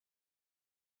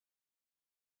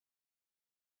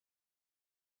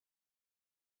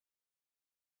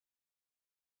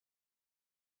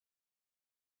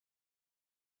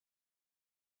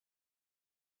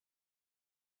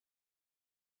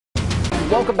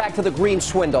Welcome back to the Green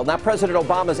Swindle. Now, President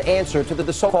Obama's answer to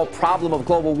the so-called problem of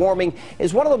global warming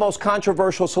is one of the most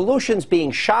controversial solutions being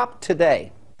shopped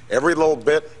today. Every little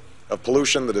bit of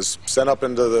pollution that is sent up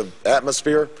into the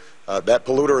atmosphere, that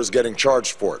polluter is getting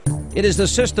charged for it. It is the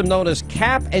system known as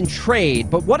cap and trade,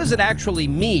 but what does it actually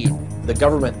mean? The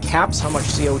government caps how much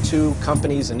CO2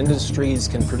 companies and industries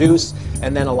can produce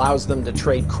and then allows them to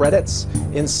trade credits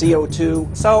in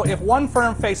CO2. So if one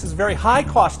firm faces very high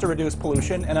cost to reduce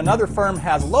pollution and another firm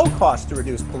has low cost to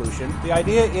reduce pollution, the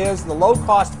idea is the low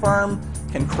cost firm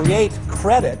can create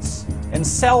credits and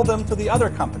sell them to the other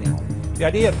company. The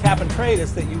idea of cap and trade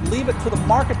is that you leave it to the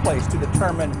marketplace to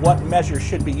determine what measures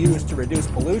should be used to reduce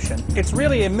pollution. It's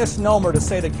really a misnomer to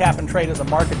say that cap and trade is a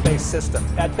market-based system.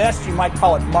 At best, you might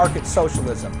call it market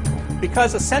socialism,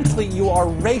 because essentially you are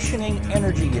rationing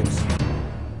energy use.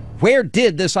 Where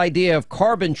did this idea of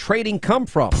carbon trading come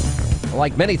from?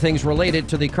 Like many things related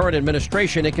to the current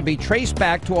administration, it can be traced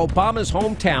back to Obama's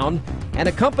hometown and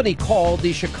a company called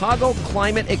the Chicago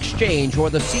Climate Exchange,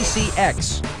 or the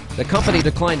CCX. The company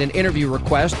declined an interview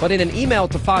request, but in an email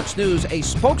to Fox News, a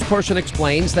spokesperson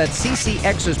explains that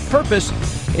CCX's purpose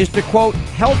is to, quote,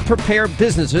 help prepare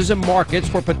businesses and markets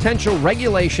for potential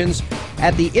regulations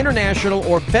at the international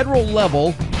or federal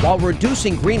level while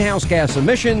reducing greenhouse gas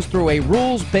emissions through a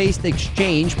rules-based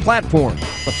exchange platform.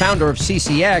 The founder of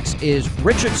CCX is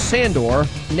Richard Sandor,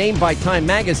 named by Time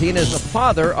magazine as the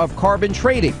father of carbon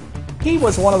trading. He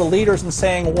was one of the leaders in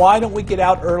saying, why don't we get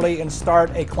out early and start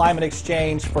a climate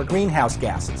exchange for greenhouse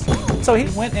gases? So he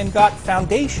went and got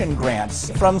foundation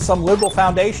grants from some liberal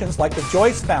foundations like the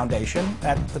Joyce Foundation,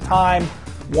 at the time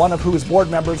one of whose board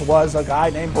members was a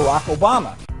guy named Barack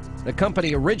Obama. The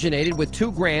company originated with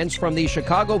 2 grants from the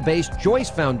Chicago-based Joyce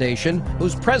Foundation,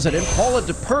 whose president, Paula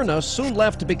DePerna, soon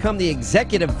left to become the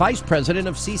executive vice president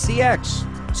of CCX.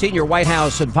 Senior White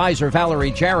House advisor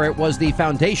Valerie Jarrett was the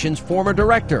foundation's former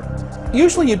director.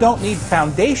 Usually you don't need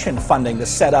foundation funding to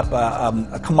set up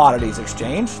a commodities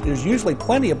exchange. There's usually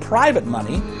plenty of private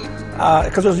money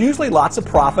because there's usually lots of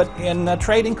profit in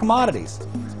trading commodities.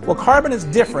 Well, carbon is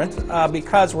different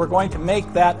because we're going to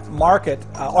make that market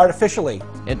artificially.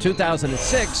 In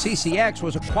 2006, CCX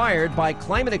was acquired by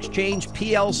Climate Exchange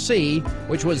PLC,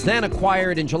 which was then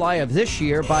acquired in July of this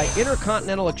year by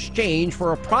Intercontinental Exchange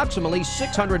for approximately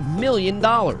 $600 million.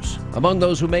 Among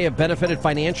those who may have benefited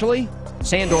financially,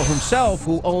 Sandor himself,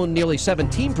 who owned nearly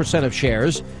 17% of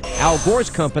shares, Al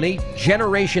Gore's company,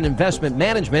 Generation Investment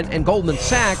Management, and Goldman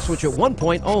Sachs, which at one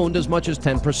point owned as much as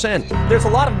 10%. There's a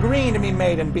lot of green to be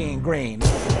made in being green.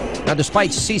 Now, despite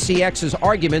CCX's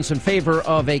arguments in favor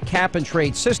of a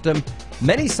cap-and-trade system,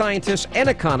 many scientists and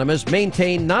economists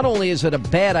maintain not only is it a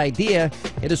bad idea,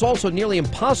 it is also nearly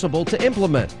impossible to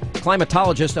implement.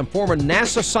 Climatologist and former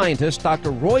NASA scientist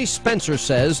Dr. Roy Spencer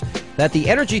says that the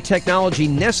energy technology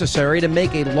necessary to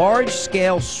make a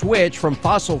large-scale switch from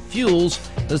fossil fuels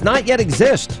does not yet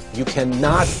exist. You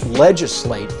cannot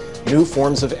legislate new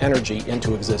forms of energy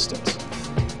into existence.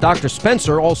 Dr.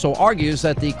 Spencer also argues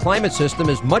that the climate system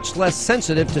is much less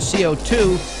sensitive to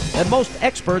CO2 than most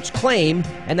experts claim,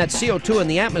 and that CO2 in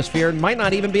the atmosphere might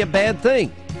not even be a bad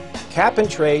thing. Cap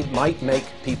and trade might make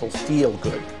people feel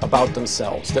good about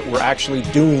themselves, that we're actually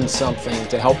doing something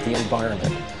to help the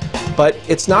environment. But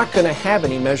it's not going to have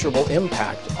any measurable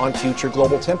impact on future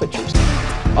global temperatures.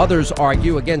 Others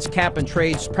argue against cap and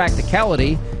trade's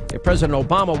practicality. If President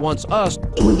Obama wants us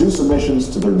to reduce emissions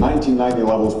to their 1990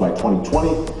 levels by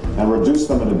 2020 and reduce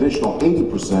them an additional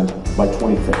 80% by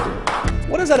 2050.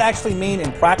 What does that actually mean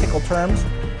in practical terms?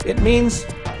 It means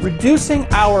reducing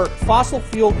our fossil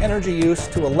fuel energy use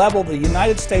to a level the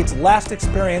United States last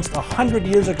experienced 100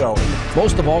 years ago.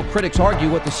 Most of all, critics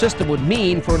argue what the system would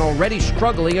mean for an already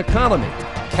struggling economy.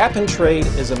 Cap and trade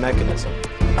is a mechanism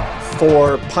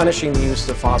for punishing the use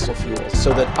of fossil fuels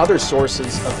so that other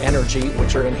sources of energy,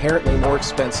 which are inherently more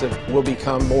expensive, will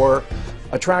become more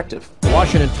attractive. The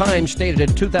Washington Times stated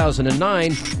in 2009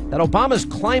 that Obama's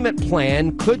climate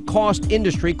plan could cost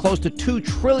industry close to $2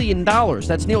 trillion.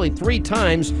 That's nearly 3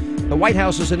 times the White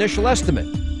House's initial estimate.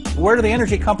 Where do the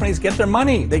energy companies get their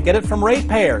money? They get it from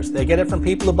ratepayers. They get it from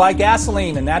people who buy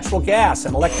gasoline and natural gas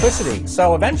and electricity.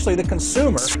 So eventually the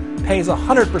consumer pays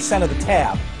 100% of the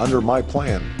tab. Under my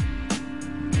plan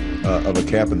of a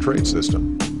cap and trade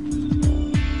system,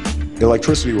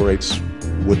 electricity rates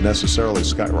would necessarily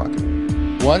skyrocket.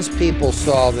 Once people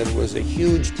saw that it was a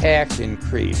huge tax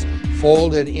increase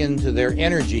folded into their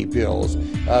energy bills,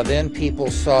 then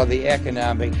people saw the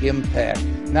economic impact,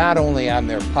 not only on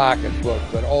their pocketbook,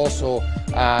 but also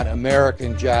on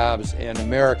American jobs and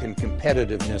American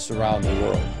competitiveness around the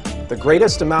world. The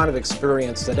greatest amount of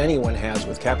experience that anyone has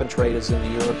with cap and trade is in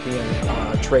the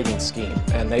European trading scheme,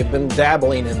 and they've been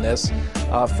dabbling in this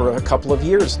for a couple of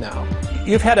years now.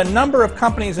 You've had a number of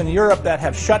companies in Europe that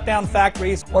have shut down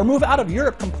factories or move out of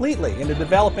Europe completely into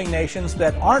developing nations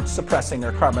that aren't suppressing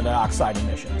their carbon dioxide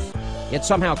emissions. Yet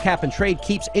somehow cap and trade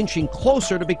keeps inching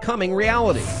closer to becoming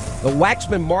reality. The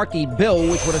Waxman-Markey bill,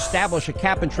 which would establish a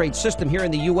cap and trade system here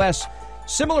in the U.S.,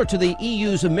 similar to the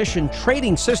EU's emission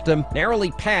trading system,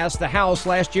 narrowly passed the House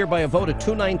last year by a vote of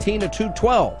 219 to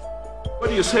 212. What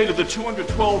do you say to the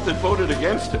 212 that voted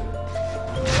against it?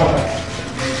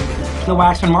 The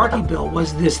Waxman-Markey bill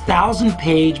was this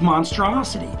 1,000-page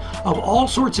monstrosity of all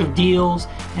sorts of deals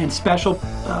and special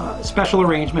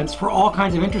arrangements for all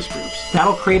kinds of interest groups.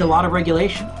 That'll create a lot of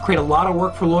regulation, create a lot of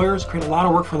work for lawyers, create a lot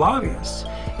of work for lobbyists.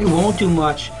 It won't do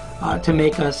much to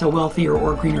make us a wealthier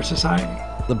or greener society.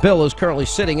 The bill is currently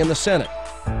sitting in the Senate.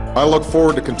 I look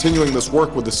forward to continuing this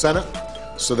work with the Senate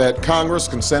so that Congress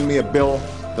can send me a bill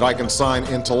that I can sign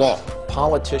into law.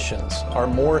 Politicians are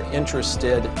more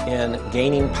interested in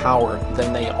gaining power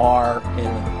than they are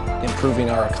in improving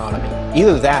our economy.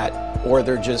 Either that, or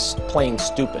they're just plain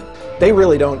stupid. They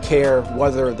really don't care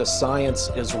whether the science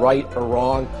is right or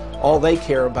wrong. All they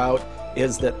care about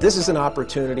is that this is an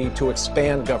opportunity to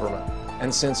expand government.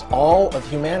 And since all of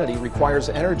humanity requires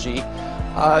energy,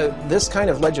 this kind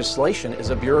of legislation is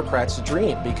a bureaucrat's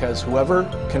dream, because whoever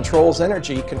controls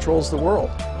energy controls the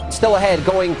world. Still ahead,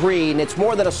 going green. It's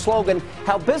more than a slogan.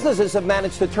 How businesses have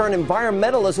managed to turn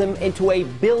environmentalism into a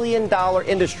billion-dollar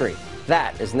industry.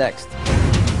 That is next.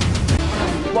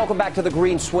 Welcome back to The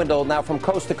Green Swindle. Now, from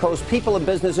coast to coast, people and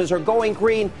businesses are going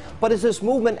green. But is this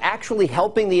movement actually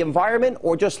helping the environment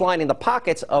or just lining the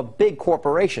pockets of big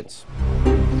corporations?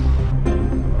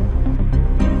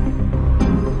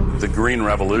 The green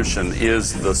revolution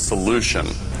is the solution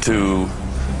to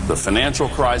the financial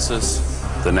crisis,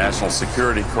 the national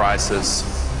security crisis,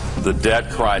 the debt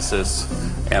crisis,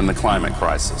 and the climate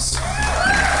crisis.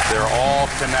 They're all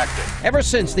connected. Ever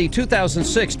since the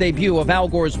 2006 debut of Al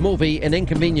Gore's movie An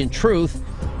Inconvenient Truth,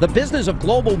 the business of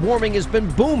global warming has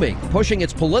been booming, pushing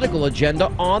its political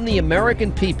agenda on the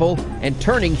American people and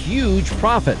turning huge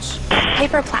profits.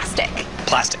 Paper, plastic.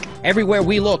 Plastic. Everywhere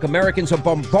we look, Americans are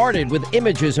bombarded with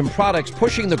images and products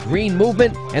pushing the green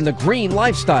movement and the green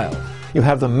lifestyle. You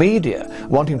have the media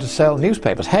wanting to sell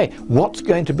newspapers. Hey, what's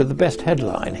going to be the best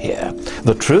headline here?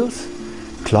 The truth?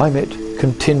 Climate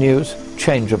continues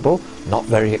changeable, not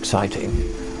very exciting.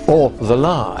 Or the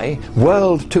lie?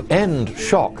 World to end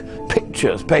shock.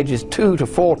 Pictures, pages 2 to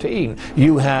 14.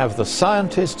 You have the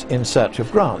scientists in search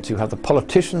of grants. You have the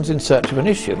politicians in search of an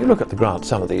issue. You look at the grants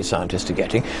some of these scientists are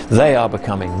getting. They are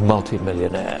becoming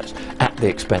multimillionaires at the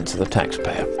expense of the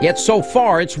taxpayer. Yet so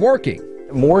far it's working.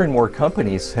 More and more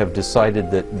companies have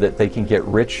decided that they can get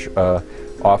rich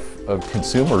off of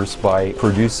consumers by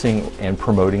producing and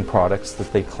promoting products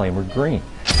that they claim are green.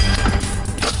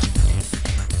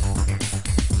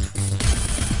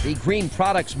 The green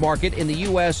products market in the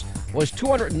U.S. was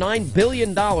 $209 billion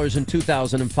in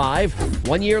 2005.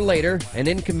 1 year later, An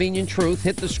Inconvenient Truth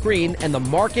hit the screen and the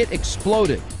market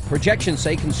exploded. Projections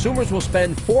say consumers will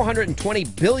spend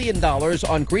 $420 billion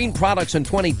on green products in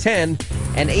 2010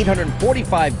 and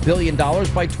 $845 billion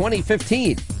by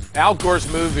 2015. Al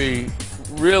Gore's movie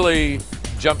really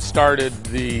jump-started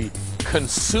the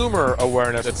consumer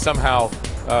awareness that somehow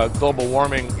global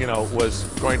warming, was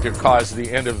going to cause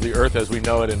the end of the Earth as we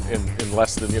know it in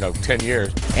less than, 10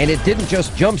 years. And it didn't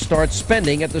just jumpstart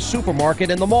spending at the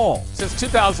supermarket and the mall. Since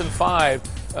 2005,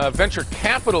 venture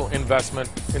capital investment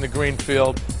in the green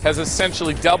field has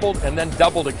essentially doubled and then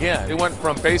doubled again. It went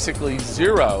from basically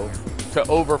zero to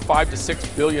over $5 to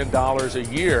 $6 billion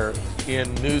a year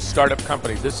in new startup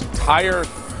companies. This entire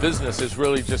business has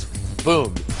really just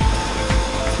boomed.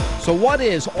 So what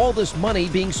is all this money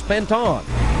being spent on?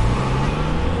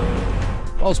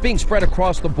 Well, it's being spread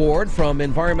across the board, from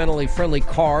environmentally friendly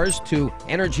cars to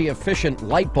energy-efficient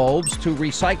light bulbs to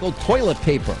recycled toilet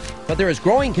paper. But there is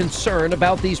growing concern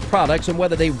about these products and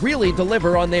whether they really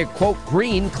deliver on their, quote,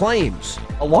 green claims.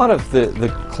 A lot of the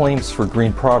claims for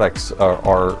green products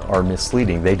are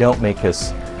misleading. They don't make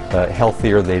us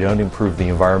healthier, they don't improve the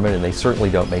environment, and they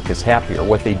certainly don't make us happier.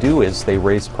 What they do is they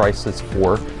raise prices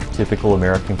for typical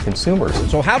American consumers.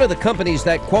 So how do the companies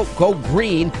that, quote, go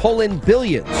green pull in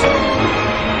billions?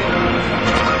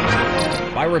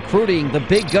 By recruiting the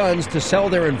big guns to sell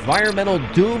their environmental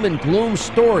doom and gloom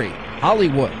story.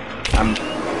 Hollywood. I'm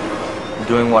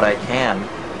doing what I can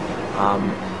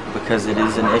because it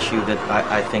is an issue that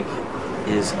I think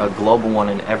is a global one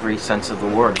in every sense of the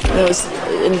word. Those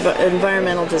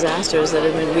environmental disasters that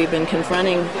we've been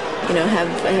confronting,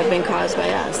 have been caused by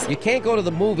us. You can't go to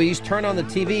the movies, turn on the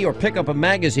TV, or pick up a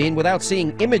magazine without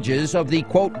seeing images of the,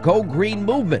 quote, Go Green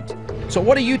movement. So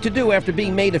what are you to do after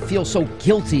being made to feel so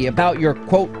guilty about your,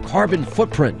 quote, carbon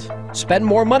footprint? Spend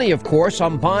more money, of course,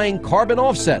 on buying carbon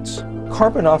offsets.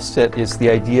 Carbon offset is the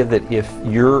idea that if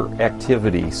your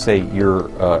activity, say your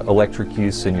electric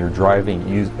use and your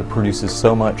driving produces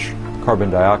so much carbon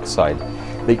dioxide,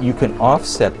 that you can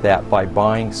offset that by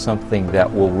buying something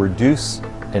that will reduce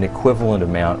an equivalent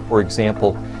amount. For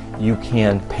example, you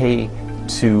can pay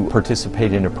to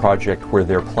participate in a project where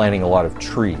they're planting a lot of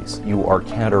trees. You are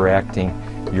counteracting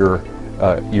your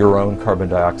own carbon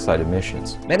dioxide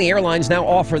emissions. Many airlines now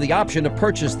offer the option to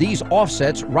purchase these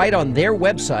offsets right on their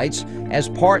websites as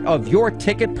part of your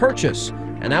ticket purchase.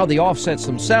 And now the offsets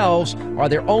themselves are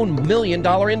their own $1 million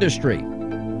industry.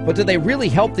 But do they really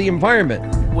help the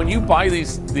environment? When you buy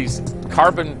these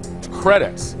carbon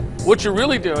credits, what you're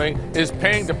really doing is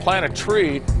paying to plant a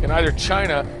tree in either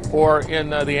China or in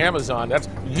the Amazon. That's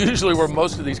usually where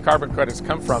most of these carbon credits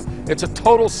come from. It's a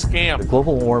total scam. The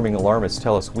global warming alarmists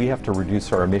tell us we have to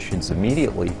reduce our emissions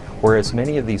immediately, whereas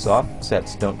many of these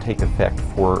offsets don't take effect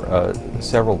for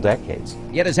several decades.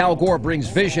 Yet as Al Gore brings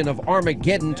vision of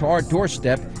Armageddon to our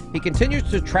doorstep, he continues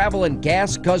to travel in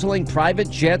gas-guzzling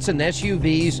private jets and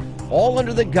SUVs, all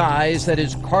under the guise that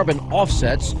his carbon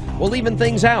offsets will even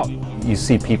things out. You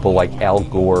see people like Al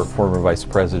Gore, former vice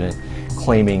president,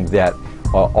 claiming that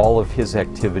all of his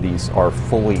activities are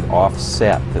fully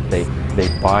offset, that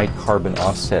they buy carbon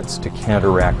offsets to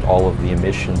counteract all of the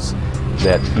emissions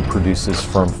that he produces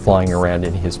from flying around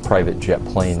in his private jet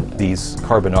plane. These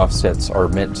carbon offsets are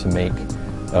meant to make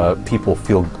people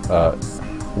feel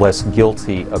less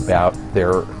guilty about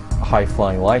their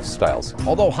high-flying lifestyles.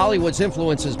 Although Hollywood's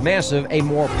influence is massive, a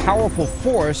more powerful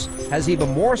force has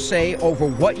even more say over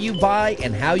what you buy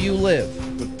and how you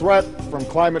live. The threat from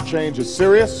climate change is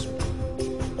serious,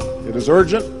 it is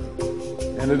urgent,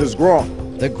 and it is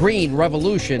growing. The green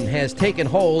revolution has taken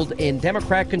hold in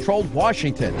Democrat-controlled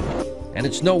Washington. And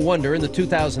it's no wonder in the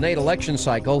 2008 election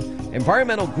cycle,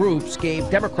 environmental groups gave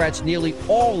Democrats nearly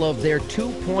all of their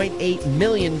 $2.8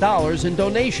 million in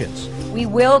donations. We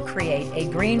will create a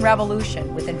green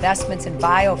revolution with investments in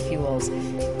biofuels,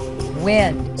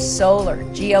 wind, solar,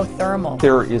 geothermal.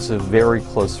 There is a very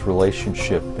close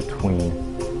relationship between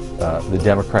the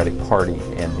Democratic Party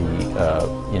and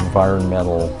the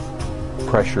environmental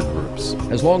pressure groups.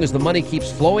 As long as the money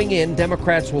keeps flowing in,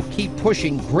 Democrats will keep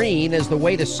pushing green as the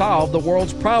way to solve the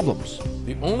world's problems.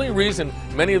 The only reason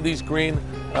many of these green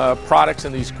products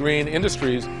and these green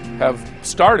industries have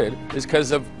started is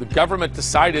because of the government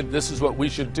decided this is what we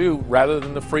should do rather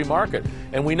than the free market.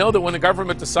 And we know that when the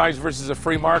government decides versus a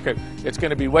free market, it's going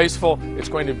to be wasteful, it's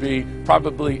going to be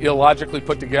probably illogically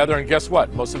put together, and guess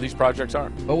what? Most of these projects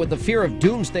aren't. But with the fear of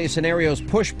doomsday scenarios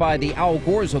pushed by the Al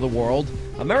Gores of the world,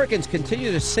 Americans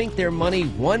continue to sink their money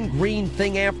one green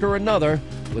thing after another,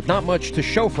 with not much to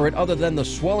show for it other than the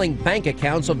swelling bank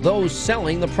accounts of those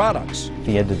selling the products. At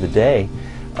the end of the day,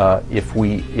 if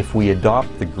we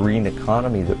adopt the green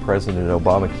economy that President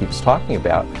Obama keeps talking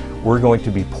about, we're going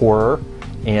to be poorer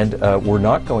and we're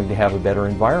not going to have a better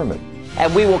environment.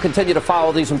 And we will continue to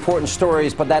follow these important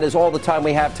stories, but that is all the time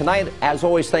we have tonight. As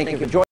always, thank you for joining us.